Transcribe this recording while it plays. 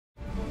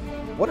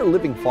What are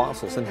living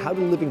fossils, and how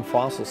do living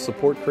fossils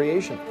support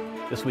creation?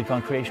 This week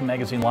on Creation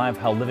Magazine Live,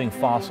 how living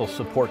fossils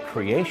support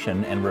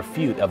creation and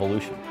refute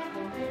evolution.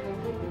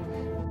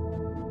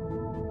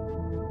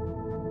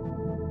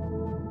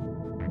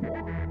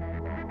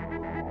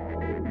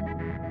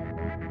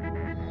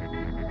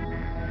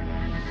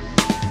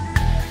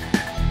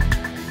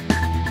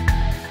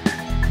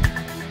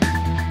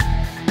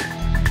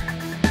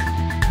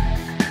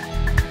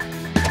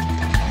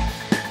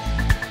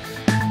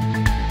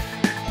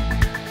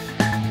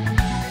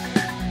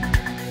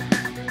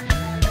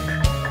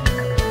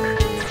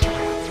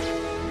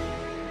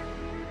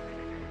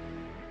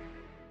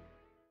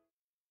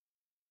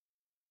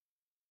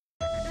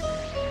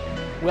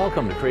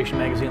 Welcome to Creation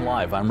Magazine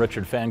Live. I'm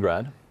Richard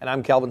Fangrad. And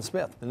I'm Calvin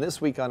Smith. And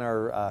this week on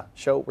our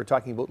show, we're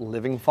talking about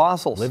living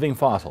fossils. Living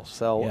fossils.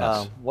 So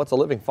yes. What's a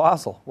living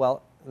fossil?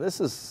 Well, this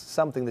is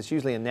something that's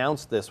usually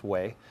announced this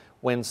way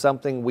when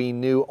something we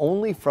knew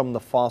only from the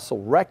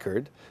fossil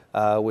record,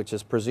 which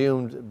is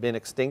presumed been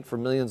extinct for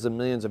millions and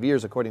millions of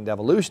years according to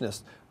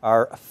evolutionists,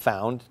 are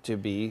found to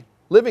be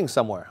living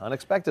somewhere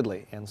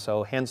unexpectedly. And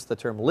so hence the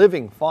term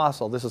living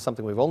fossil. This is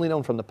something we've only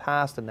known from the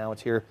past, and now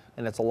it's here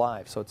and it's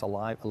alive. So it's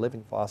alive, a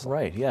living fossil.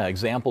 Right, yeah.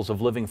 Examples of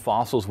living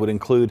fossils would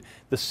include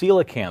the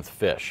coelacanth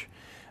fish,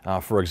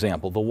 for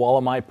example, the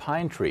Wallamai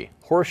pine tree,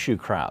 horseshoe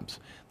crabs.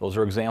 Those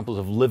are examples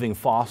of living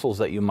fossils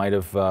that you might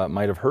have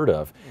heard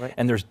of. Right.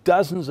 And there's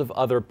dozens of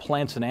other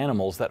plants and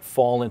animals that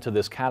fall into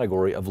this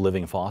category of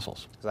living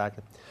fossils.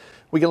 Exactly.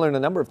 We can learn a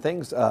number of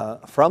things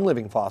from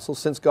living fossils.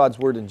 Since God's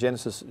word in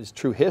Genesis is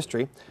true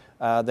history,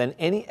 then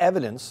any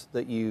evidence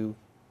that you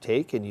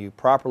take and you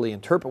properly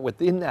interpret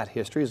within that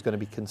history is going to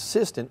be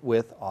consistent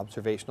with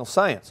observational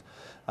science.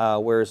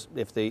 Whereas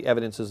if the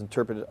evidence is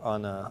interpreted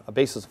on a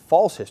basis of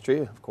false history,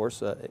 of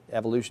course,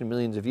 evolution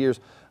millions of years,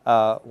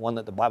 one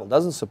that the Bible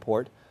doesn't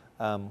support,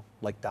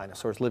 like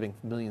dinosaurs living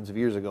millions of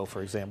years ago,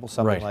 for example,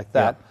 something right. like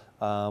that,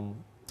 yeah.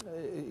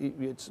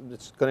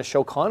 It's going to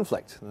show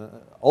conflict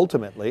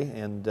ultimately,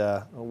 and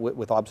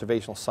with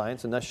observational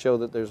science, and thus show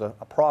that there's a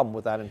problem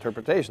with that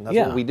interpretation. That's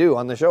what we do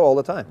on the show all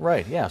the time.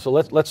 Right. Yeah. So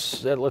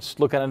let's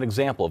look at an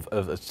example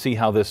of see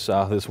how this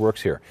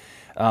works here.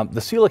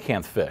 The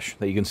coelacanth fish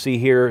that you can see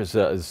here is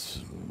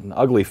an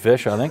ugly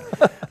fish, I think.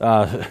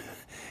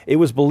 It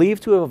was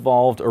believed to have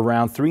evolved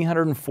around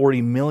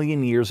 340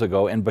 million years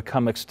ago and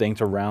become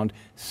extinct around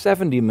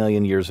 70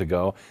 million years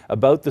ago,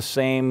 about the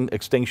same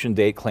extinction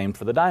date claimed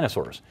for the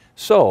dinosaurs.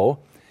 So,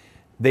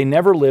 they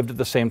never lived at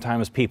the same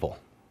time as people.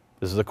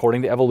 This is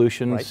according to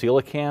evolution. Right.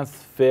 Coelacanth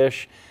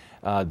fish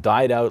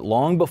died out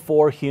long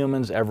before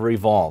humans ever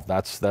evolved.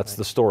 That's right.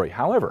 The story.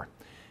 However,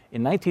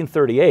 in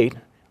 1938,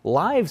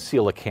 live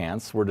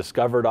coelacanths were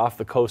discovered off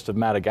the coast of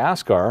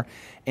Madagascar,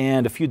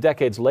 and a few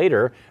decades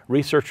later,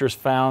 researchers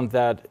found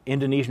that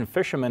Indonesian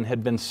fishermen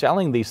had been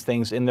selling these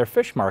things in their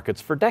fish markets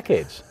for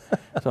decades.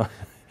 So,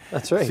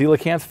 that's right.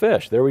 Coelacanth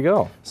fish, there we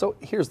go. So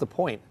here's the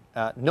point.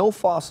 No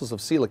fossils of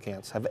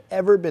coelacanths have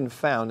ever been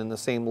found in the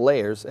same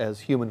layers as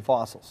human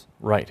fossils.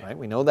 Right.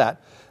 We know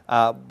that.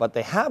 But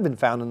they have been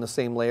found in the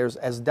same layers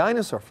as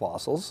dinosaur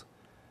fossils,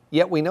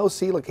 yet we know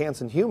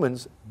coelacanths and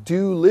humans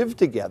do live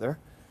together,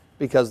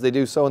 because they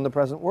do so in the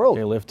present world.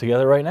 They live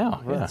together right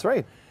now. Yeah. That's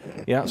right.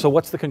 Yeah, so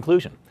what's the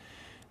conclusion?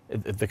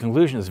 The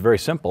conclusion is very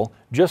simple.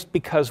 Just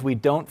because we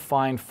don't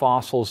find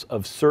fossils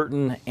of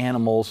certain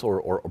animals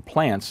or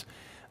plants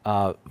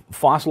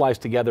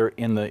fossilized together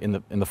in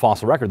the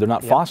fossil record, they're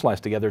not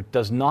fossilized together,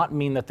 does not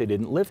mean that they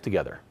didn't live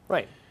together.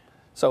 Right.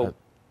 So,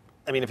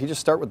 I mean, if you just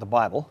start with the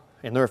Bible,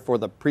 and therefore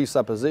the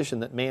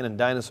presupposition that man and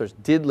dinosaurs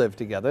did live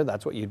together,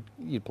 that's what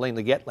you'd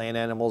plainly get, land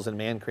animals and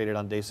man created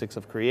on day 6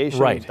 of creation.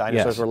 Right.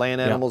 Dinosaurs were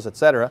land animals,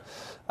 etc.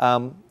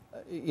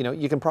 You know,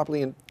 you can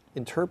properly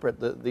interpret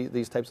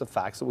these types of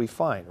facts that we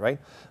find, right?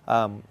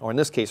 Or in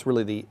this case,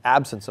 really the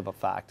absence of a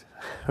fact,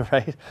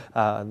 right?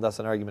 And thus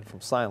an argument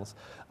from silence.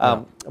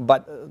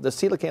 But the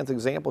coelacanth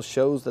example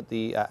shows that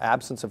the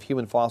absence of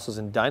human fossils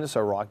in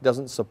dinosaur rock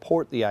doesn't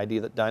support the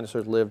idea that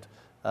dinosaurs lived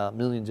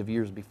millions of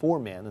years before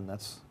man, and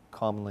that's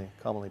commonly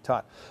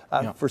taught.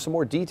 For some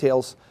more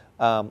details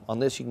on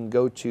this, you can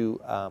go to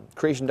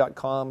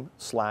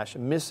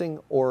creation.com/missing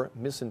or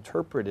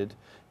misinterpreted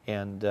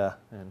and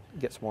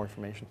get some more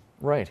information.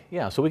 Right,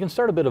 yeah. So we can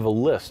start a bit of a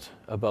list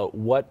about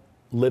what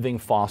living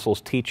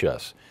fossils teach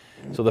us.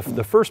 So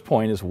the first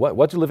point is,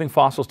 what do living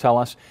fossils tell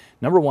us?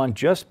 Number one,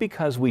 just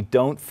because we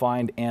don't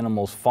find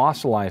animals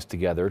fossilized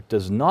together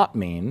does not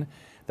mean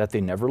that they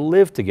never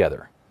lived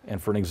together. And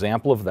for an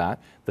example of that,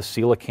 the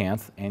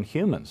coelacanth and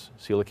humans.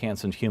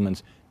 Coelacanths and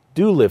humans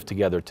do live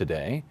together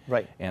today.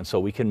 Right. And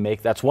so we can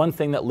make, that's one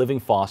thing that living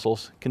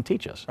fossils can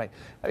teach us. Right.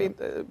 I mean,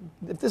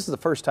 if this is the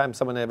first time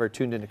someone ever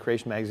tuned into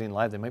Creation Magazine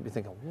Live, they might be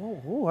thinking, whoa,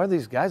 who are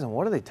these guys and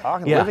what are they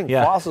talking? Living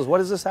fossils, what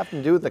does this have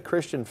to do with the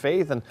Christian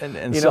faith? And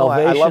you know,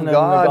 I love God and the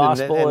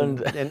gospel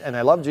and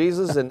I love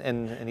Jesus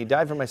and he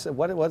died for my sin.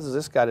 What does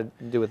this got to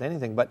do with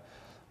anything? But,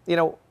 you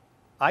know,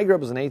 I grew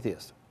up as an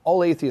atheist.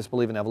 All atheists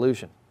believe in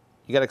evolution.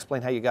 You got to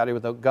explain how you got here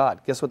without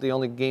God. Guess what the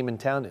only game in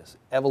town is?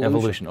 Evolution.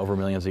 Evolution over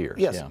millions of years.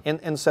 Yes, yeah.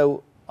 And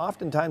so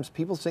oftentimes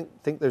people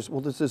think there's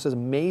this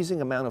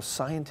amazing amount of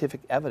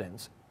scientific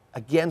evidence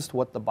against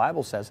what the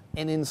Bible says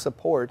and in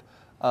support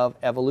of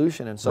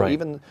evolution. And so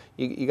even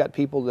you got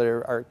people that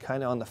are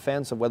kind of on the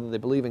fence of whether they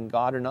believe in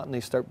God or not, and they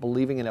start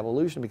believing in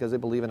evolution because they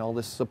believe in all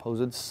this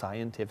supposed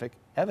scientific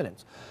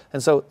evidence.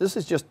 And so this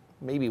is just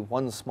maybe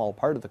one small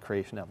part of the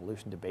creation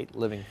evolution debate,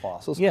 living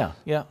fossils. Yeah,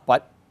 yeah.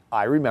 But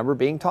I remember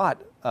being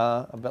taught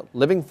about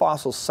living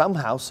fossils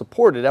somehow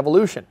supported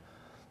evolution.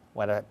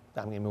 I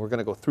mean, we're going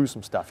to go through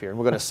some stuff here, and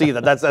we're going to see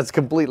that that's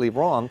completely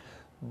wrong.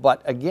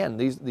 But again,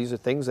 these are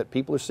things that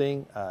people are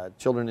seeing,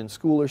 children in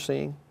school are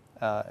seeing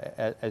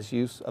as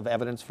use of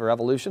evidence for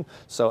evolution.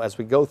 So as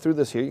we go through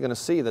this here, you're going to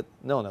see that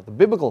no, the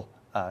biblical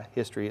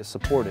history is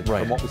supported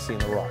from what we see in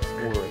the rocks.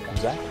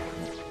 Exactly.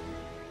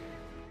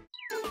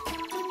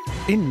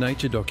 In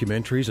nature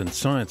documentaries and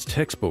science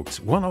textbooks,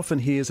 one often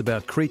hears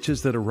about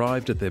creatures that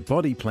arrived at their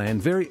body plan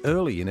very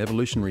early in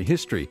evolutionary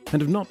history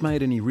and have not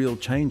made any real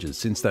changes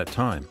since that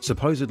time,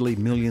 supposedly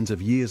millions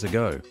of years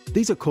ago.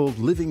 These are called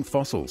living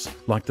fossils,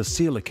 like the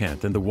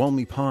coelacanth and the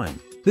walmy pine.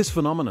 This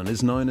phenomenon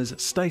is known as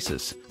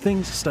stasis,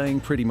 things staying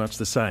pretty much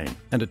the same.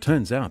 And it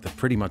turns out that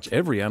pretty much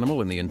every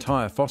animal in the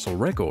entire fossil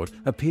record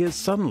appears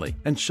suddenly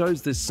and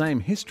shows this same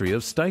history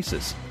of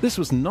stasis. This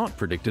was not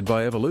predicted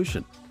by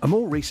evolution. A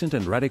more recent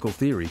and radical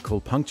theory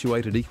called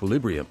punctuated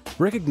equilibrium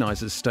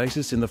recognizes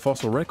stasis in the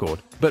fossil record,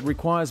 but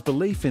requires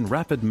belief in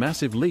rapid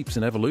massive leaps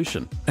in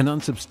evolution, an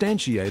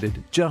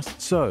unsubstantiated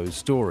just so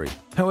story.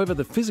 However,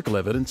 the physical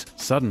evidence,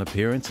 sudden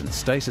appearance and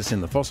stasis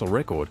in the fossil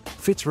record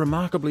fits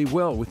remarkably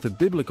well with the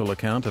biblical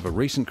account of a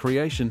recent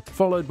creation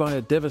followed by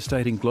a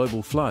devastating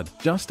global flood,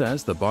 just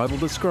as the Bible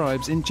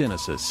describes in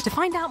Genesis. To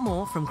find out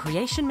more from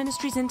Creation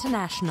Ministries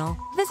International,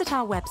 visit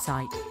our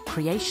website,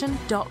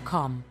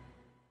 creation.com.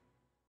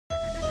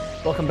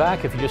 Welcome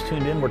back. If you just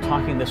tuned in, we're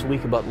talking this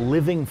week about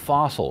living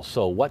fossils.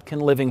 So what can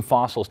living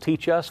fossils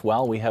teach us?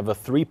 Well, we have a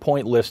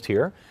 3-point list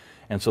here.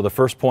 And so the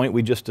first point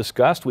we just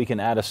discussed, we can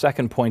add a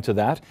second point to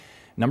that.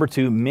 Number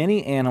 2,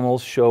 many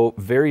animals show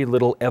very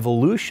little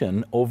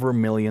evolution over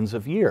millions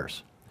of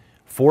years.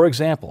 For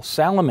example,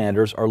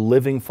 salamanders are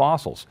living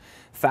fossils.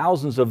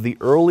 Thousands of the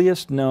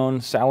earliest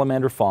known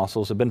salamander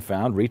fossils have been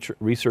found.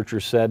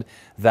 Researchers said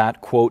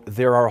that, quote,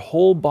 there are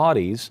whole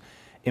bodies,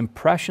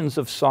 impressions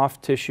of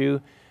soft tissue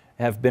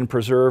have been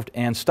preserved,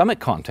 and stomach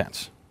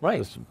contents. Right.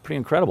 It's pretty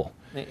incredible.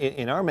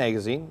 In our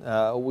magazine,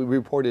 we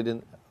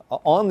reported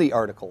on the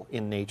article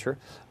in Nature,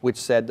 which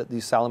said that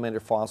these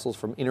salamander fossils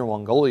from Inner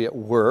Mongolia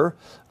were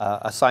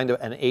assigned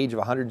an age of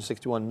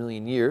 161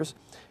 million years.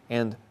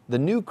 And the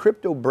new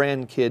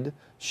cryptobrand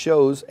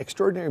shows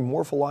extraordinary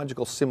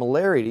morphological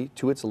similarity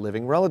to its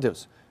living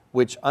relatives,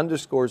 which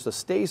underscores the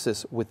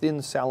stasis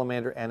within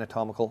salamander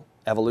anatomical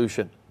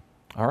evolution.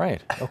 All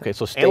right. Okay,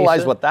 so stasis.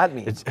 Analyze what that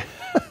means.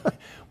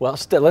 Well,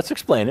 let's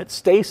explain it.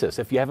 Stasis,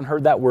 if you haven't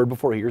heard that word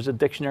before, here's a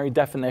dictionary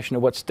definition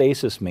of what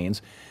stasis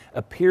means.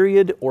 A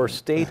period or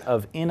state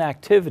of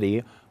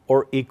inactivity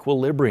or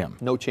equilibrium.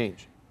 No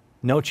change.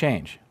 No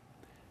change.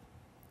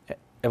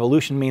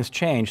 Evolution means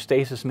change.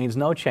 Stasis means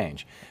no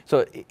change.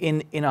 So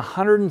in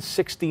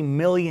 160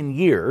 million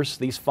years,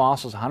 these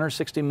fossils,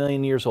 160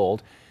 million years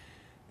old,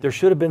 there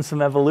should have been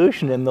some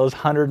evolution in those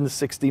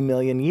 160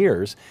 million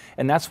years.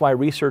 And that's why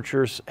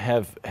researchers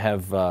have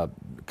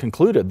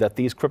concluded that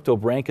these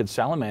cryptobranchid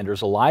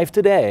salamanders alive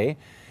today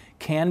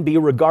can be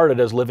regarded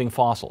as living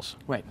fossils.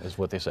 Right. Is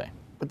what they say.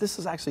 But this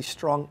is actually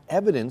strong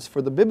evidence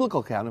for the biblical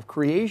account of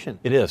creation.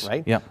 It is,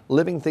 right? Yeah.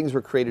 Living things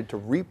were created to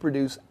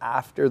reproduce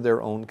after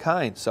their own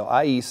kind. So,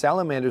 i.e.,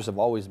 salamanders have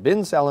always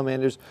been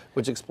salamanders,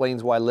 which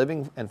explains why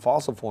living and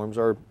fossil forms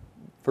are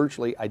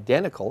virtually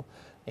identical.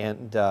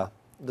 And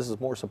this is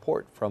more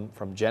support from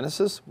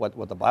Genesis,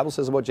 what the Bible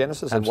says about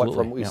Genesis, Absolutely. and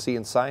what from we see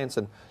in science.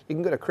 And you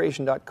can go to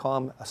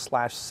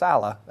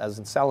creation.com/sala, as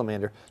in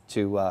salamander,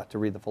 to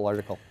read the full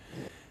article.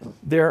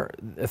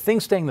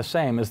 Things staying the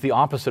same is the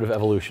opposite of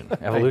evolution.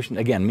 Evolution,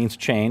 again, means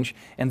change,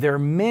 and there are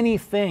many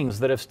things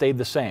that have stayed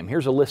the same.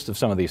 Here's a list of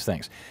some of these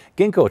things.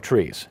 Ginkgo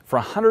trees, for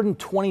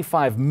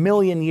 125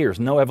 million years,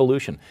 no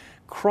evolution.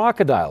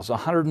 Crocodiles,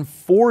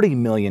 140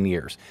 million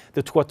years.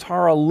 The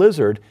Tuatara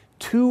lizard,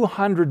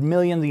 200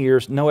 million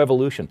years, no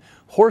evolution.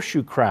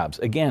 Horseshoe crabs,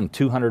 again,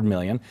 200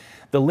 million.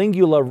 The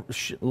Lingula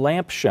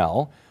lamp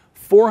shell,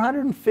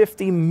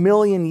 450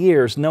 million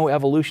years, no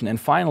evolution. And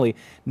finally,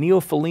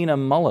 Neophyllina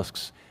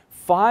mollusks,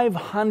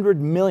 500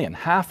 million,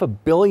 half a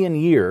billion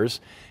years,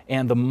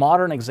 and the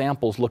modern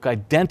examples look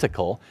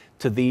identical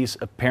to these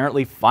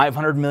apparently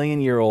 500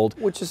 million year old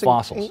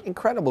fossils. Which is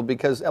incredible,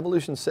 because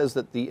evolution says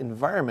that the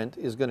environment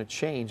is going to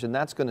change, and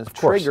that's going to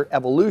trigger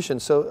evolution.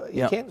 So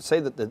you can't say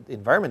that the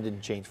environment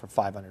didn't change for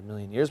 500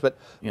 million years, but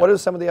what are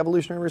some of the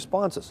evolutionary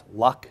responses?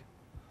 Luck,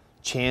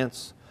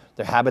 chance.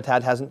 Their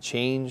habitat hasn't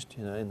changed.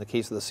 You know, in the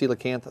case of the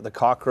coelacanth, the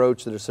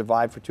cockroach that has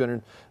survived for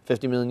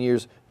 250 million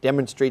years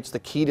demonstrates the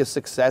key to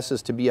success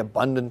is to be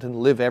abundant and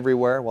live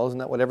everywhere. Well, isn't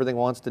that what everything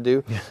wants to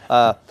do?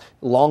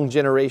 Long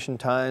generation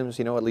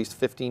times, at least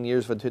 15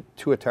 years for the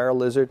Tuatara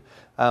lizard.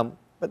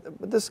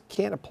 But this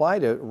can't apply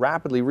to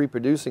rapidly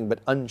reproducing but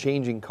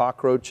unchanging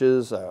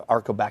cockroaches,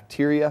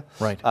 archaeobacteria,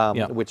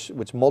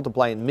 which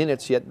multiply in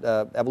minutes, yet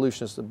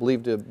evolutionists are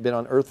believed to have been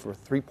on Earth for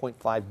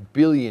 3.5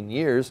 billion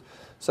years.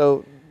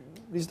 So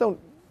these don't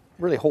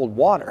really hold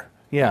water.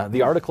 Yeah,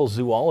 the article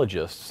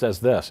Zoologist says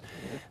this: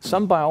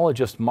 some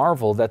biologists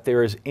marvel that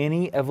there is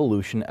any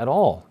evolution at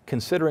all,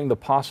 considering the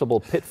possible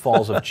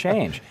pitfalls of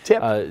change.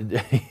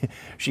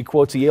 She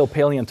quotes the Yale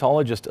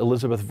paleontologist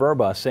Elizabeth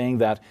Verba saying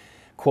that,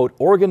 quote,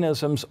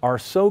 organisms are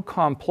so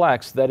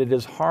complex that it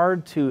is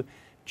hard to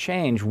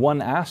change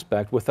one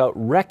aspect without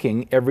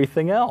wrecking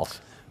everything else.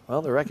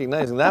 Well, they're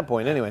recognizing that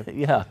point anyway.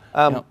 Yeah.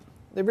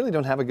 They really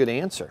don't have a good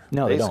answer.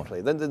 No,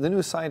 basically. they don't. The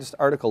New Scientist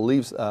article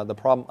leaves the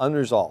problem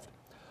unresolved.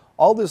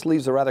 All this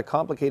leaves a rather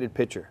complicated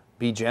picture.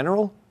 Be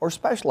general or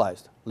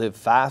specialized. Live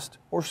fast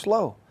or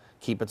slow.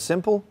 Keep it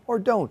simple or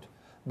don't.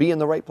 Be in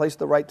the right place at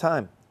the right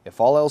time. If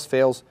all else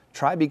fails,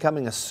 try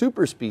becoming a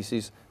super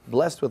species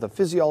blessed with a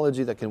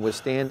physiology that can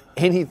withstand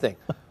anything.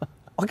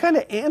 What kind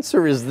of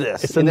answer is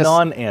this? It's a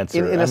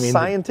non-answer. In a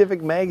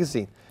scientific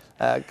magazine.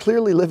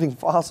 Clearly, living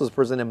fossils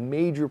present a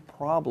major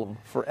problem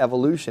for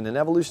evolution, and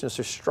evolutionists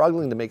are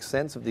struggling to make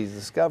sense of these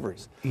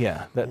discoveries.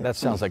 Yeah, that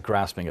sounds like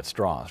grasping at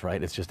straws,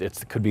 right? It's just,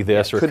 it could be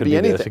this, or it could be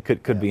anything. This,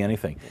 it could be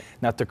anything.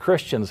 Now, to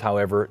Christians,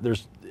 however,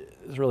 there's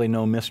really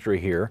no mystery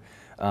here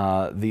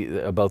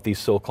about these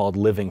so-called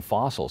living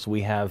fossils.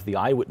 We have the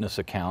eyewitness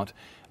account,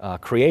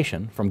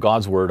 creation, from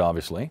God's Word,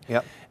 obviously,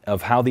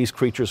 of how these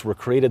creatures were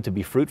created to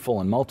be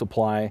fruitful and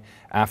multiply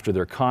after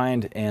their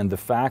kind, and the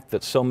fact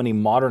that so many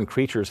modern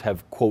creatures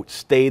have, quote,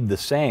 stayed the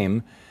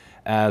same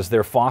as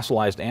their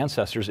fossilized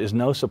ancestors is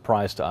no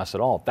surprise to us at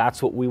all.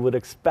 That's what we would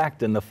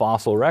expect in the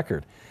fossil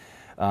record.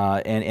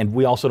 And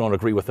we also don't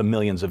agree with the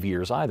millions of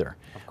years either.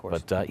 Of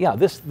course. But yeah,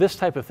 this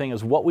type of thing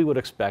is what we would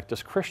expect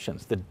as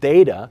Christians. The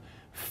data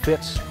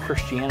fits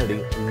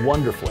Christianity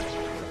wonderfully.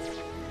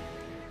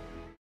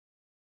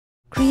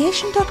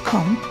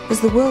 Creation.com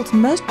is the world's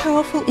most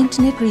powerful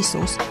internet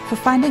resource for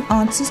finding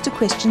answers to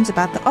questions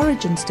about the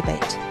origins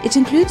debate. It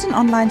includes an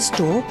online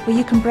store where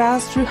you can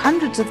browse through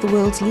hundreds of the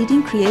world's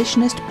leading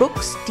creationist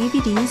books,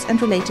 DVDs,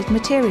 and related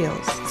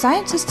materials.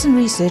 Scientists and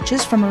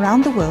researchers from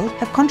around the world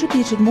have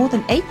contributed more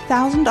than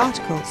 8,000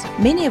 articles,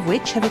 many of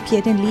which have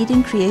appeared in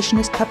leading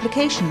creationist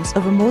publications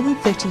over more than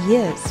 30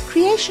 years.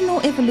 Creation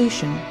or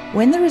evolution?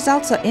 When the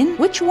results are in,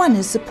 which one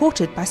is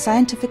supported by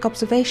scientific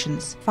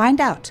observations?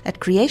 Find out at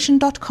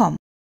creation.com.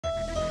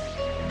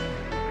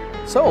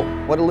 So,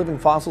 what do living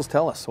fossils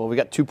tell us? Well, we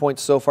got 2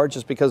 points so far.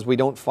 Just because we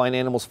don't find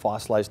animals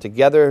fossilized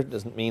together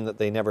doesn't mean that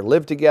they never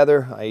lived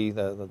together, i.e.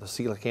 the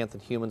coelacanth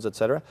and humans,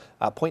 etc.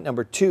 Point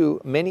number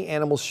 2, many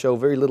animals show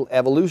very little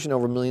evolution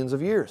over millions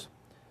of years.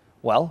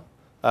 Well,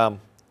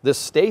 this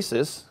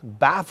stasis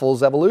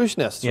baffles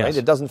evolutionists, right?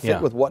 It doesn't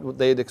fit with what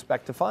they'd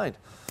expect to find.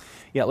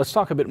 Yeah, let's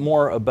talk a bit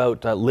more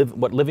about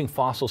what living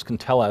fossils can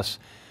tell us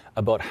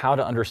about how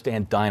to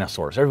understand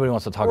dinosaurs. Everybody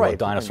wants to talk about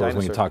dinosaurs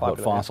when you talk about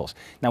fossils.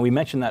 Now, we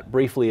mentioned that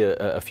briefly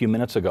a few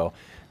minutes ago.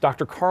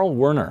 Dr. Carl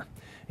Werner,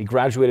 he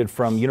graduated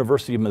from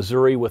University of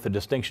Missouri with a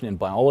distinction in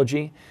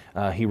biology.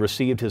 He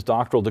received his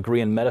doctoral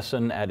degree in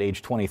medicine at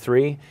age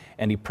 23,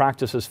 and he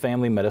practices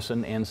family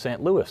medicine in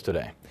St. Louis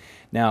today.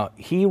 Now,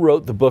 he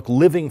wrote the book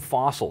Living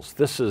Fossils.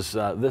 This is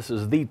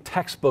the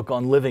textbook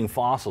on living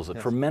fossils, a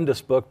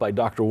tremendous book by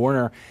Dr.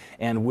 Werner,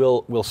 and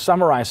we'll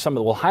summarize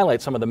we'll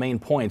highlight some of the main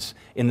points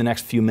in the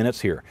next few minutes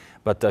here.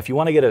 But if you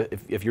want to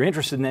if you're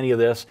interested in any of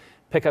this,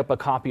 pick up a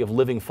copy of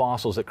Living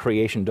Fossils at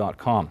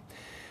creation.com.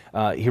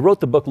 He wrote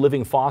the book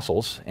Living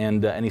Fossils,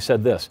 and he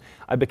said this: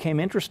 I became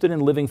interested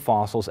in living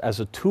fossils as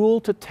a tool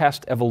to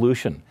test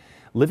evolution.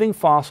 Living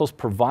fossils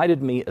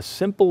provided me a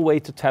simple way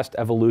to test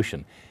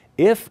evolution.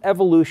 If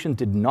evolution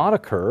did not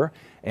occur,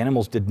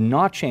 animals did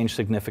not change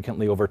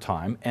significantly over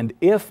time, and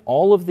if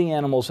all of the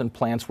animals and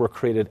plants were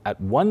created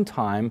at one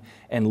time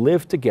and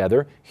lived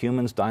together,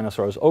 humans,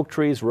 dinosaurs, oak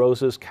trees,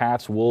 roses,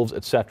 cats, wolves,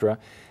 etc.,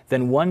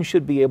 then one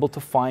should be able to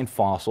find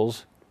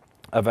fossils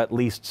of at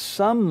least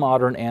some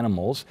modern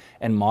animals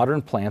and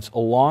modern plants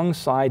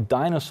alongside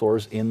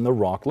dinosaurs in the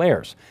rock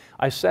layers.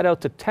 I set out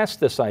to test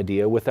this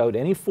idea without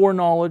any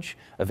foreknowledge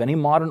of any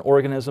modern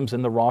organisms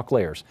in the rock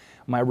layers.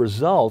 My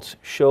results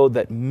showed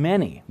that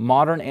many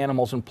modern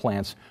animals and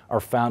plants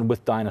are found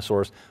with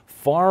dinosaurs,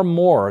 far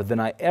more than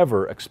I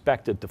ever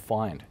expected to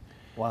find.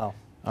 Wow.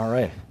 All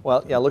right.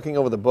 Well, yeah, looking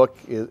over the book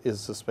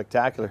is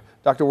spectacular.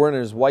 Dr.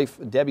 Werner's wife,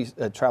 Debbie,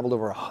 traveled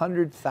over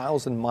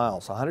 100,000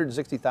 miles,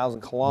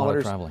 160,000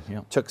 kilometers. A lot of traveling,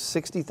 yeah. Took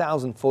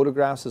 60,000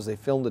 photographs as they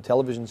filmed the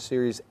television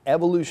series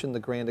Evolution, the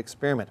Grand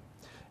Experiment.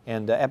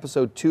 And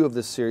episode 2 of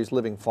this series,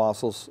 Living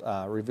Fossils,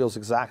 reveals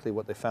exactly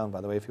what they found,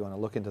 by the way, if you want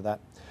to look into that.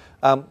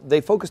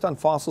 They focused on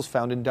fossils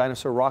found in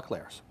dinosaur rock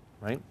layers,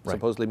 right?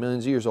 Supposedly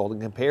millions of years old,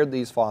 and compared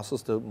these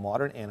fossils to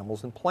modern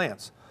animals and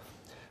plants.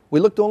 We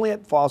looked only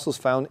at fossils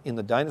found in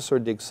the dinosaur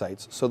dig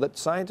sites so that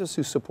scientists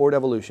who support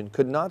evolution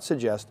could not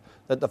suggest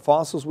that the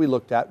fossils we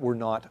looked at were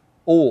not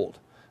old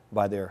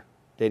by their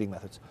dating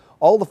methods.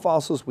 All the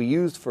fossils we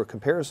used for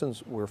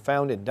comparisons were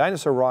found in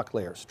dinosaur rock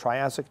layers,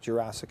 Triassic,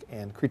 Jurassic,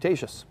 and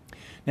Cretaceous.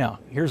 Now,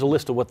 here's a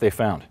list of what they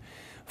found.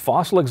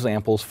 Fossil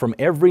examples from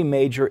every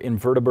major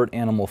invertebrate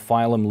animal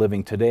phylum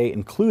living today,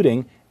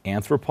 including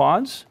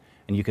arthropods,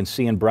 and you can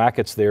see in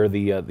brackets there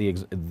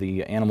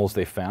the animals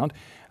they found,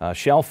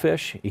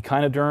 shellfish,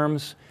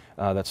 echinoderms,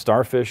 that's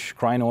starfish,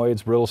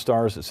 crinoids, brittle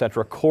stars,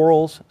 etc.,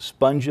 corals,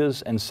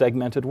 sponges, and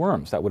segmented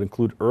worms. That would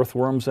include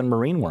earthworms and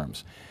marine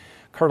worms.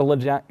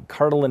 Cartilaginous,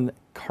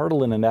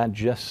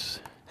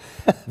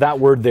 that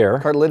word there.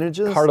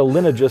 Cartilaginous?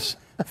 Cartilaginous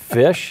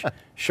fish,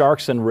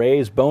 sharks and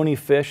rays, bony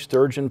fish,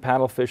 sturgeon,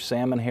 paddlefish,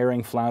 salmon,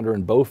 herring, flounder,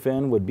 and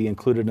bowfin would be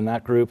included in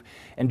that group.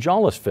 And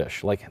jawless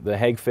fish, like the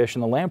hagfish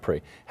and the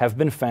lamprey, have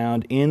been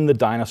found in the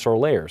dinosaur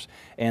layers,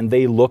 and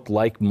they look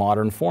like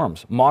modern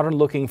forms.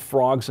 Modern-looking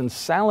frogs and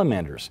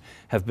salamanders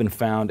have been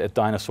found at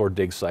dinosaur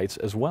dig sites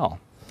as well.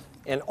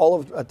 And all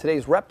of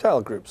today's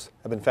reptile groups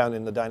have been found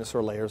in the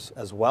dinosaur layers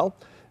as well.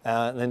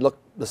 And they look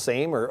the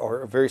same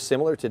or very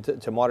similar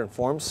to modern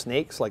forms.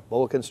 Snakes like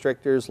boa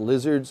constrictors,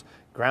 lizards,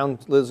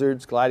 ground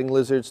lizards, gliding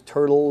lizards,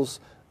 turtles,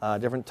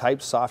 different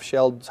types,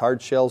 soft-shelled,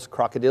 hard-shells,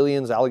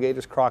 crocodilians,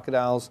 alligators,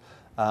 crocodiles.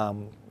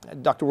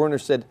 Dr. Werner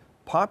said,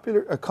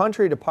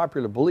 contrary to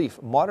popular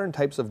belief, modern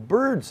types of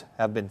birds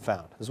have been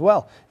found as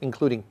well,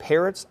 including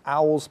parrots,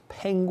 owls,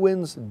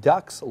 penguins,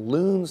 ducks,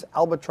 loons,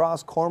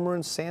 albatross,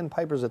 cormorants,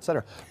 sandpipers,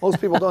 etc. Most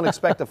people don't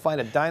expect to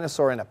find a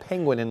dinosaur and a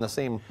penguin in the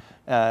same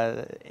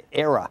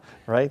era,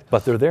 right?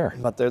 But they're there.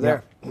 But they're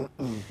there.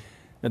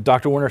 Now,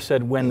 Dr. Werner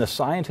said, when the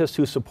scientists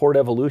who support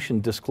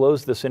evolution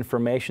disclosed this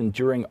information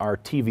during our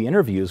TV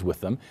interviews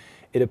with them,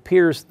 it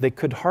appears they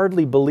could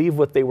hardly believe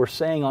what they were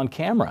saying on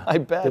camera. I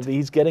bet.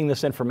 He's getting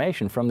this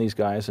information from these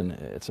guys, and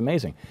it's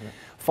amazing. Yeah.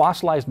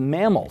 Fossilized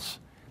mammals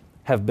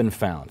have been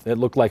found that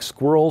look like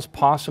squirrels,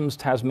 possums,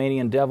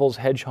 Tasmanian devils,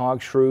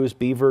 hedgehogs, shrews,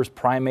 beavers,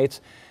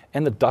 primates,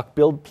 and the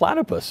duck-billed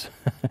platypus.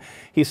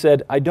 He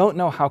said, I don't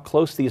know how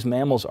close these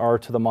mammals are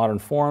to the modern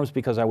forms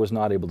because I was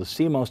not able to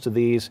see most of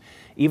these,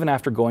 even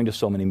after going to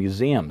so many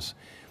museums.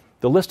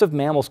 The list of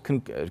mammals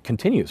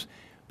continues.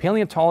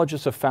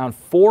 Paleontologists have found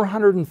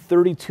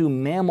 432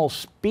 mammal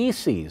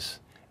species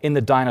in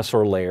the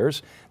dinosaur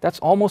layers. That's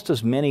almost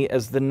as many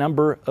as the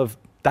number of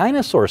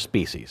dinosaur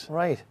species.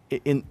 Right.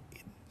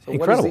 So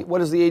incredible. What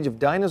does the age of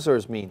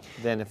dinosaurs mean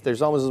then, if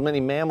there's almost as many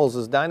mammals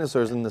as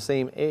dinosaurs in the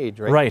same age,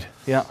 right? Right,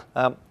 yeah.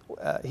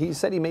 He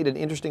said he made an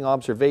interesting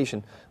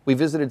observation. We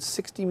visited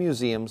 60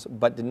 museums,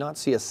 but did not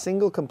see a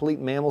single complete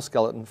mammal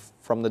skeleton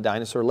from the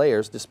dinosaur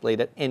layers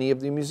displayed at any of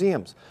the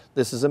museums.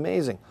 This is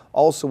amazing.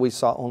 Also, we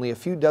saw only a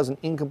few dozen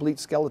incomplete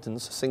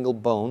skeletons, single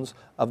bones,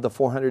 of the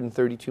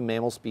 432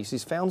 mammal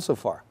species found so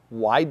far.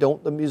 Why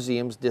don't the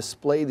museums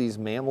display these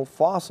mammal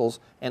fossils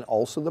and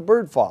also the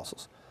bird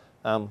fossils?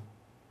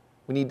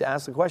 We need to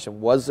ask the question,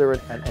 was there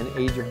an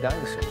age of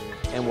dinosaurs?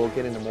 And we'll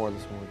get into more of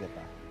this when we get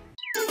back.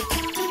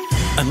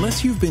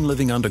 Unless you've been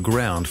living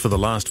underground for the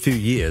last few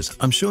years,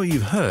 I'm sure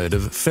you've heard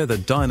of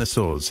feathered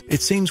dinosaurs.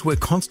 It seems we're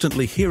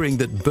constantly hearing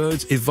that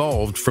birds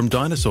evolved from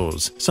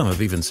dinosaurs. Some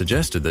have even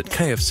suggested that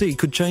KFC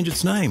could change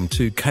its name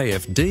to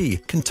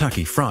KFD,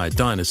 Kentucky Fried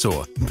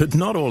Dinosaur. But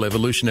not all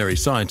evolutionary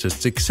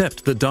scientists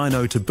accept the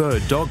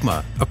dino-to-bird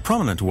dogma. A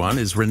prominent one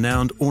is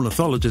renowned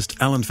ornithologist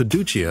Alan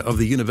Fiducia of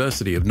the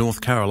University of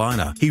North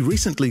Carolina. He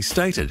recently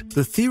stated,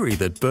 the theory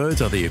that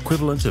birds are the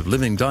equivalent of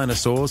living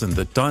dinosaurs and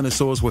that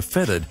dinosaurs were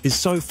feathered is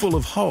so full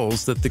of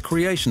holes that the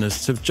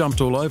creationists have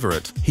jumped all over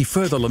it. He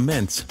further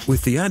laments,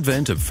 with the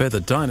advent of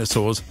feathered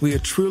dinosaurs, we are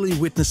truly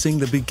witnessing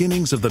the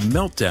beginnings of the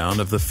meltdown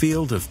of the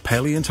field of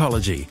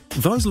paleontology.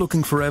 Those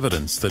looking for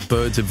evidence that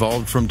birds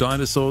evolved from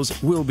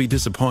dinosaurs will be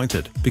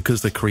disappointed,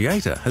 because the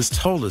Creator has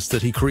told us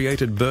that He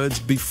created birds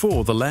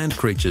before the land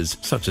creatures,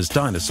 such as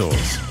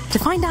dinosaurs. To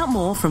find out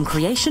more from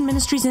Creation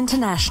Ministries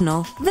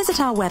International, visit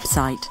our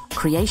website,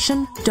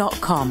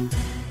 creation.com.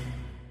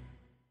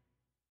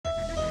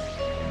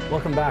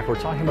 Welcome back. We're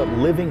talking about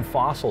living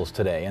fossils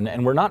today,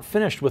 and we're not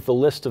finished with the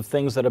list of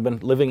things that have been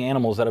living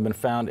animals that have been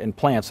found in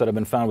plants that have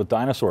been found with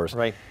dinosaurs.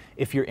 Right.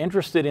 If you're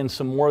interested in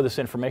some more of this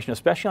information,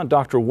 especially on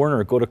Dr.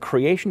 Werner, go to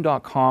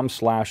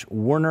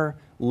creation.com/Werner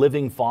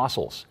Living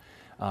Fossils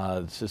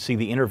to see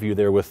the interview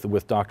there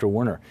with Dr.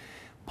 Werner.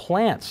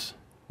 Plants,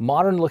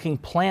 modern-looking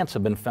plants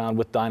have been found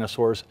with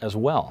dinosaurs as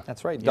well.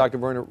 That's right. Yeah. Dr.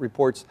 Werner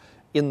reports,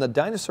 in the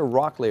dinosaur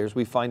rock layers,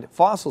 we find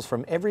fossils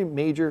from every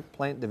major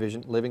plant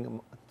division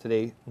living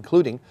today,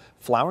 including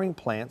flowering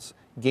plants,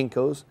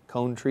 ginkgos,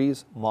 cone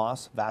trees,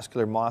 moss,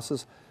 vascular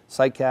mosses,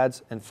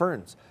 cycads, and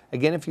ferns.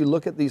 Again, if you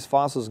look at these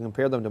fossils and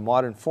compare them to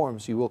modern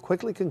forms, you will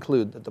quickly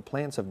conclude that the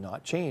plants have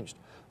not changed.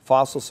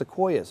 Fossil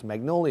sequoias,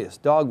 magnolias,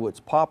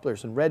 dogwoods,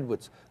 poplars, and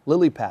redwoods,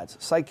 lily pads,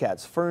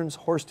 cycads, ferns,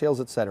 horsetails,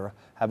 etc.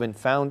 have been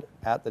found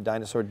at the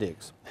dinosaur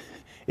digs.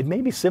 It may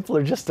be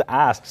simpler just to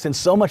ask, since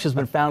so much has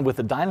been found with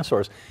the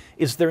dinosaurs,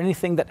 is there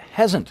anything that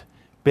hasn't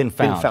been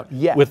found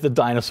yet with the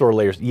dinosaur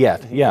layers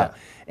yet? Yeah.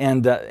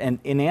 And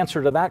in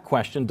answer to that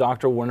question,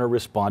 Dr. Werner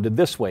responded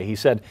this way. He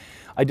said,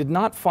 I did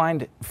not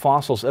find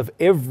fossils of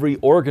every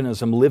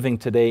organism living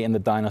today in the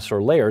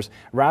dinosaur layers.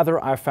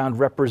 Rather, I found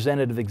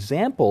representative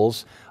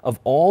examples of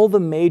all the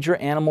major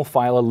animal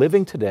phyla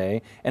living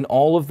today and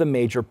all of the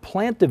major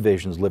plant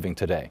divisions living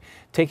today.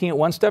 Taking it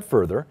one step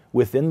further,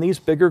 within these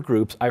bigger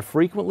groups, I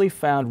frequently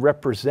found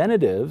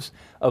representatives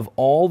of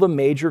all the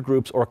major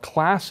groups or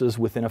classes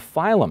within a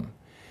phylum.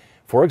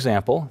 For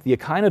example, the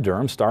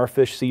echinoderm,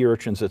 starfish, sea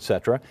urchins,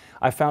 etc.,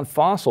 I found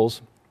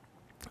fossils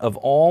of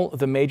all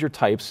the major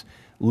types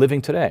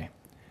living today.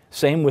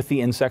 Same with the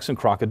insects and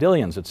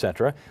crocodilians,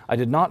 etc. I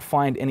did not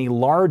find any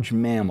large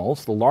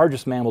mammals. The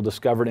largest mammal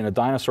discovered in a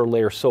dinosaur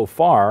layer so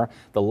far,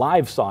 the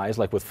live size,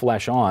 like with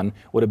flesh on,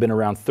 would have been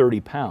around 30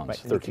 pounds, right.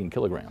 13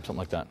 kilograms, something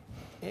like that.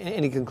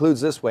 And he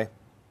concludes this way.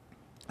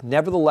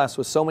 Nevertheless,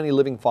 with so many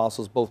living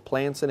fossils, both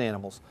plants and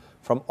animals,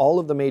 from all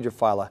of the major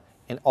phyla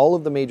and all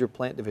of the major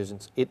plant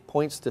divisions, it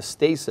points to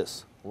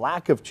stasis,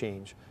 lack of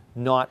change,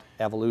 not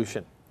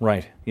evolution.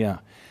 Right, yeah.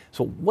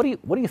 So what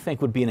do you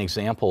think would be an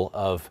example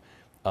of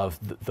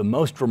the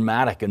most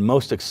dramatic and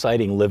most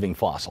exciting living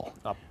fossil?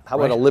 How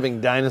about a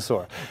living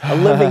dinosaur? A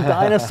living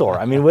dinosaur.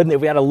 I mean, wouldn't it?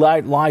 If we had a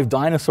live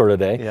dinosaur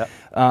today.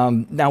 Yeah.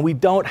 Now, we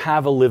don't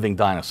have a living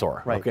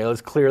dinosaur. Right. Okay,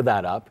 let's clear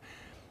that up.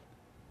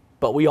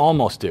 But we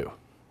almost do.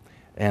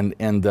 And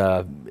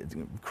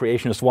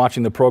creationists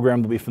watching the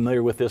program will be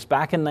familiar with this.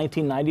 Back in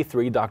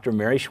 1993, Dr.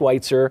 Mary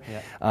Schweitzer,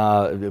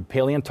 the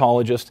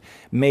paleontologist,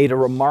 made a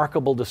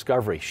remarkable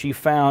discovery. She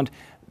found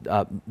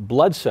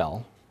blood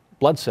cells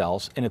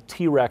in a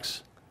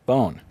T-Rex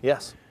bone.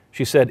 Yes.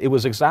 She said it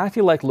was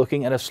exactly like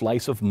looking at a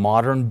slice of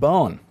modern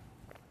bone.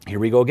 Here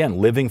we go again,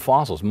 living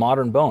fossils,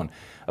 modern bone.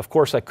 Of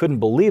course, I couldn't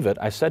believe it.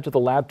 I said to the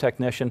lab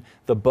technician,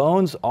 the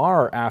bones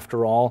are,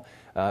 after all,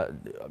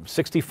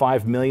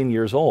 65 million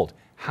years old.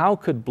 How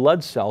could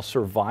blood cells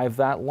survive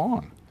that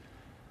long?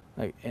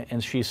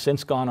 And she's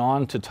since gone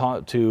on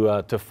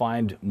to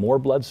find more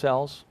blood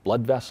cells,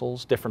 blood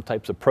vessels, different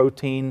types of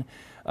protein,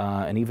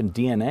 and even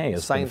DNA.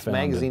 Science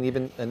magazine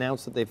even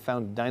announced that they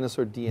found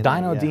dinosaur DNA.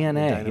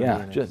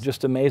 DNA.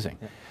 Just amazing.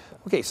 Yeah.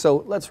 Okay,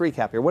 so let's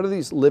recap here. What do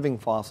these living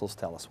fossils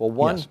tell us? Well,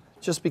 one,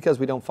 just because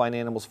we don't find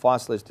animals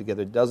fossilized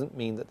together doesn't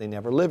mean that they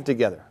never lived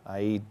together,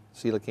 i.e.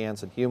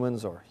 coelacanths and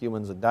humans, or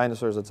humans and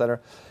dinosaurs, etc.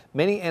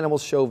 Many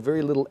animals show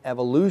very little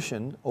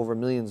evolution over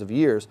millions of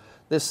years.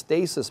 This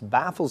stasis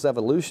baffles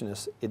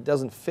evolutionists. It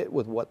doesn't fit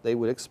with what they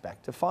would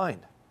expect to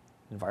find.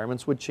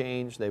 Environments would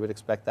change. They would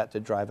expect that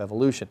to drive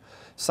evolution.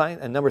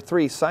 And number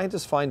three,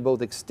 scientists find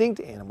both extinct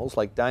animals,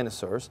 like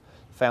dinosaurs,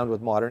 found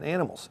with modern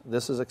animals.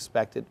 This is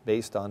expected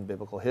based on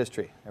biblical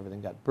history.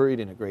 Everything got buried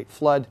in a great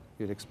flood.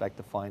 You'd expect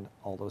to find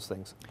all those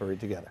things buried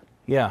together.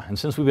 Yeah, and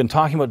since we've been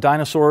talking about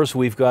dinosaurs,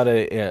 we've got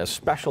a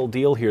special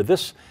deal here.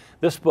 This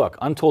book,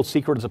 Untold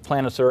Secrets of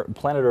Planet Earth,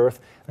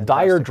 Fantastic.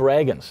 Dire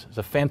Dragons. It's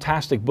a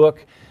fantastic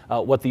book.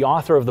 What the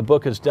author of the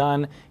book has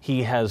done,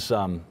 he's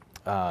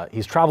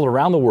traveled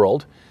around the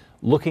world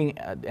looking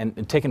at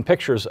and taking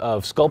pictures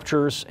of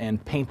sculptures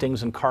and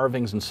paintings and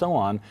carvings and so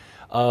on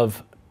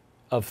of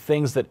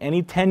things that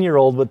any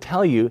 10-year-old would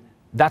tell you,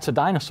 that's a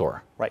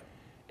dinosaur. Right.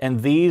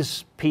 And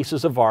these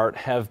pieces of art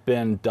have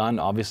been done,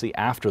 obviously,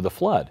 after the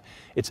flood.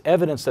 It's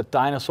evidence that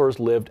dinosaurs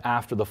lived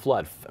after the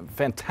flood.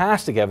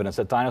 Fantastic evidence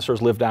that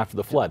dinosaurs lived after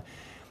the flood.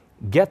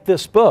 Get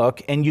this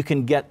book, and you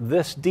can get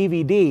this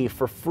DVD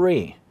for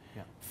free.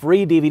 Yeah.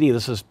 Free DVD.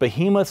 This is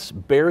Behemoths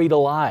Buried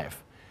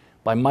Alive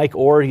by Mike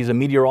Ord. He's a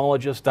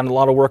meteorologist, done a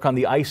lot of work on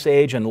the Ice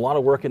Age and a lot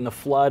of work in the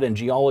flood and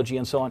geology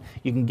and so on.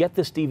 You can get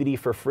this DVD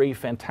for free.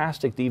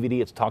 Fantastic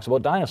DVD. It talks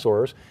about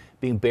dinosaurs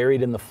being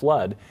buried in the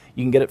flood.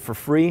 You can get it for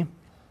free.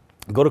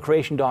 Go to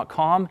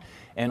creation.com,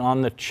 and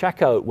on the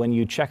checkout, when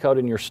you check out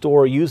in your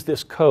store, use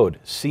this code,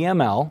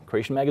 CML,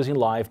 Creation Magazine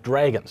Live,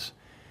 Dragons.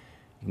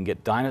 You can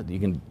get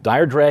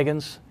Dire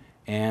Dragons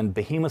and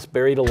Behemoths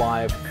Buried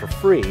Alive for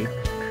free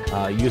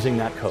using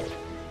that code.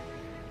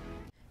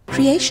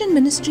 Creation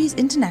Ministries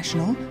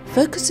International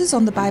focuses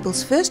on the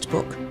Bible's first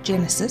book,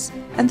 Genesis,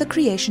 and the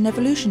creation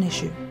evolution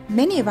issue.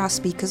 Many of our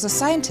speakers are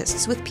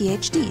scientists with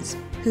PhDs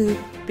who,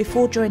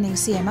 before joining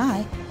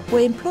CMI,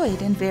 were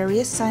employed in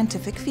various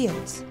scientific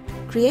fields.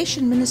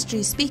 Creation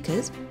Ministries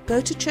speakers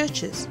go to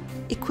churches,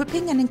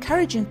 equipping and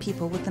encouraging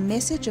people with the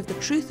message of the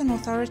truth and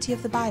authority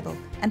of the Bible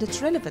and its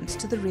relevance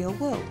to the real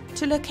world.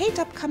 To locate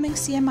upcoming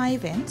CMI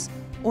events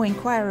or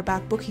inquire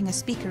about booking a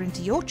speaker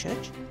into your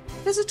church,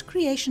 visit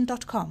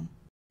creation.com.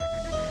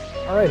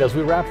 All right, as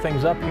we wrap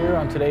things up here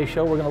on today's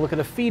show, we're going to look at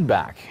the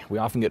feedback. We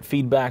often get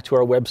feedback to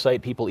our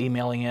website, people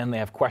emailing in, they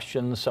have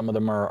questions. Some of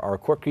them are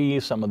quirky,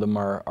 some of them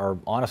are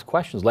honest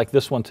questions, like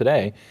this one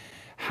today.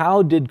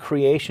 How did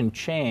creation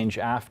change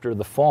after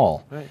the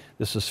fall? Right.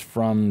 This is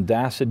from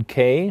Dacid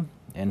K,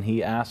 and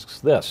he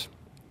asks this.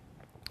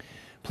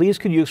 Please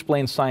could you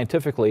explain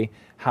scientifically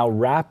how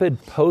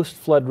rapid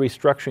post-flood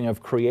restructuring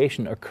of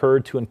creation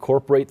occurred to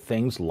incorporate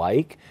things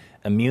like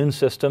immune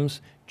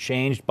systems,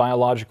 changed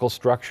biological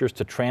structures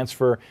to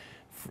transfer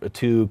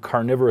to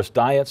carnivorous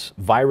diets,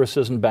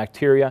 viruses and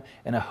bacteria,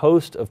 and a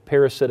host of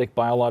parasitic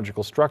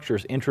biological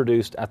structures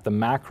introduced at the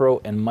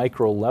macro and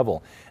micro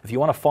level. If you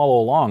want to follow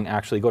along,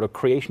 actually go to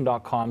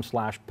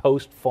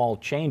creation.com/post-fall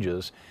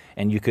changes,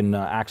 and you can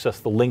access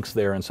the links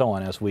there and so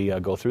on as we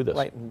go through this.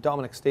 Right, and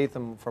Dominic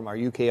Statham from our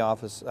UK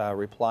office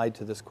replied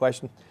to this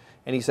question,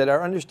 and he said,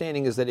 our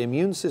understanding is that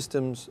immune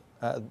systems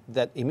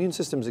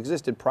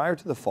existed prior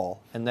to the fall,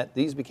 and that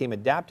these became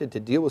adapted to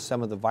deal with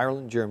some of the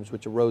virulent germs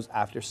which arose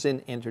after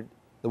sin entered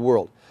the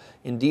world.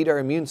 Indeed, our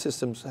immune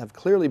systems have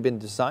clearly been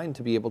designed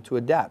to be able to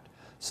adapt.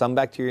 Some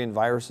bacteria and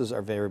viruses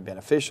are very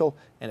beneficial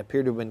and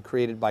appear to have been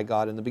created by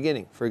God in the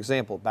beginning. For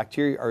example,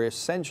 bacteria are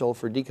essential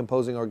for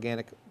decomposing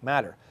organic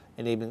matter,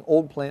 enabling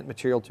old plant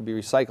material to be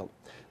recycled.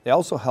 They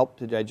also help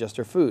to digest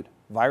our food.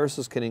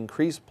 Viruses can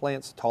increase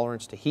plants'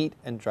 tolerance to heat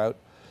and drought,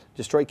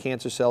 destroy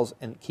cancer cells,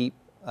 and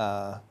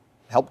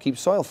help keep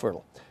soil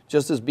fertile.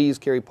 Just as bees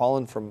carry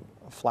pollen from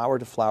flower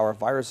to flower,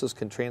 viruses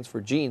can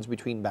transfer genes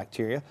between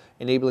bacteria,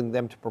 enabling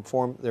them to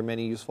perform their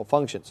many useful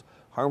functions.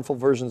 Harmful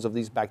versions of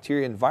these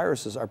bacteria and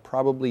viruses are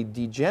probably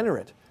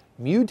degenerate,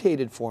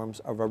 mutated forms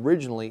of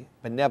originally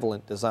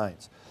benevolent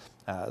designs.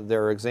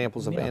 There are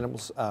examples of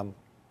animals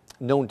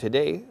known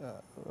today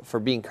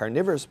for being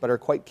carnivorous, but are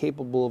quite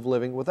capable of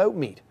living without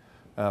meat.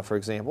 For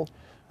example,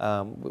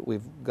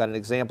 we've got an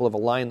example of a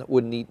lion that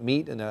wouldn't eat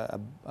meat, and a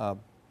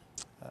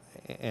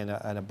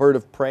bird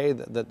of prey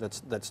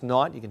that's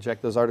not. You can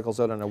check those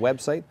articles out on our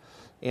website.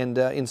 And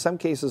in some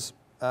cases,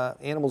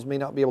 animals may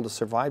not be able to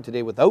survive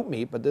today without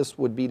meat, but this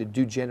would be to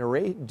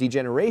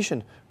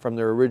degeneration from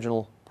their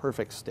original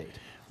perfect state.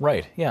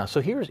 Right, yeah,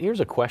 so here's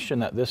a question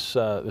that this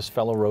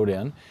fellow wrote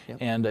in,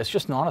 and it's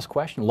just an honest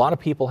question. A lot of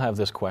people have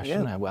this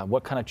question.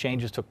 What kind of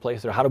changes took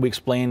place there? How do we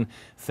explain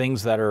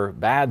things that are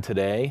bad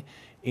today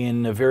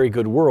in a very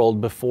good world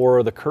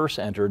before the curse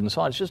entered and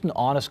so on? It's just an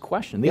honest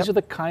question. These are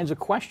the kinds of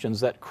questions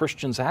that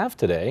Christians have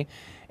today,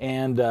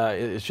 and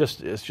it's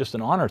just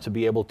an honor to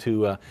be able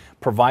to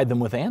provide them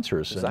with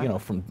answers. You know,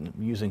 from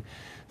using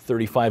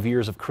 35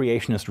 years of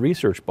creationist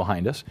research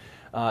behind us.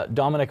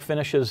 Dominic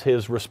finishes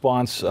his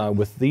response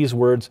with these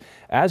words: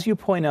 as you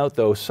point out,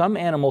 though, some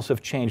animals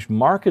have changed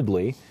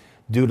markedly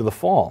due to the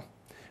fall.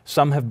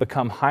 Some have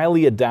become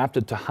highly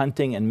adapted to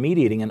hunting and meat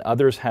eating, and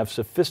others have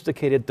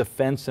sophisticated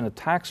defense and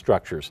attack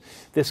structures.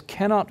 This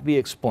cannot be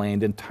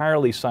explained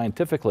entirely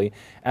scientifically,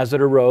 as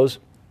it arose,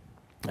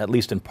 at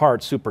least in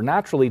part,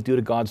 supernaturally due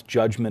to God's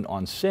judgment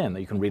on sin.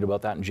 You can read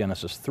about that in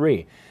Genesis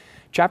 3.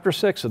 Chapter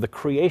 6 of the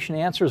Creation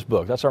Answers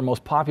book, that's our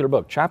most popular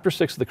book. Chapter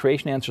 6 of the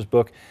Creation Answers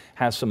book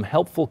has some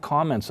helpful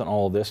comments on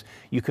all of this.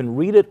 You can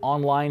read it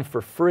online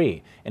for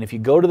free. And if you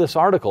go to this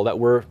article that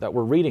we're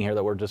reading here,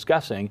 that we're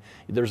discussing,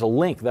 there's a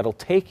link that'll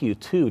take you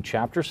to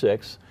Chapter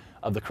 6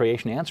 of the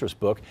Creation Answers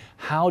book.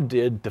 How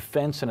did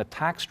defense and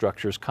attack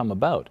structures come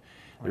about?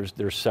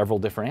 There's several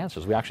different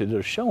answers. We actually did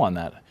a show on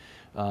that.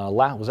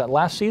 Was that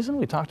last season?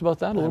 We talked about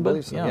that a little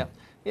bit? So, yeah.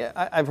 Yeah,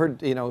 I've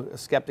heard,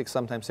 skeptics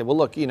sometimes say, well,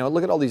 look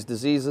at all these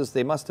diseases.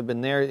 They must have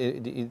been there.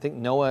 You think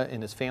Noah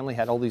and his family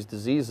had all these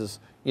diseases,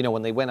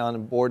 when they went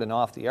on board and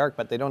off the ark,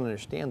 but they don't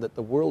understand that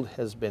the world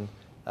has been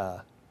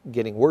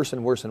getting worse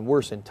and worse and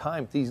worse in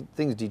time. These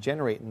things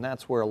degenerate, and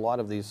that's where a lot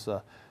of these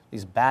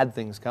bad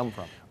things come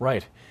from.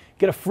 Right.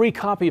 Get a free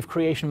copy of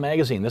Creation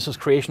Magazine. This is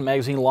Creation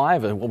Magazine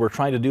Live, and what we're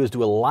trying to do is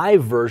do a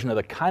live version of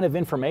the kind of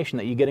information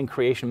that you get in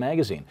Creation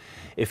Magazine.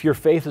 If your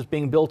faith is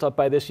being built up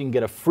by this, you can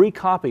get a free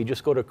copy.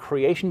 Just go to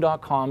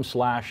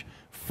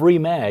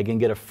creation.com/freemag and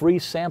get a free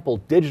sample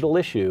digital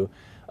issue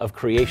of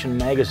Creation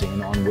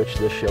Magazine on which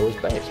this show is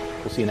based.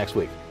 We'll see you next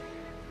week.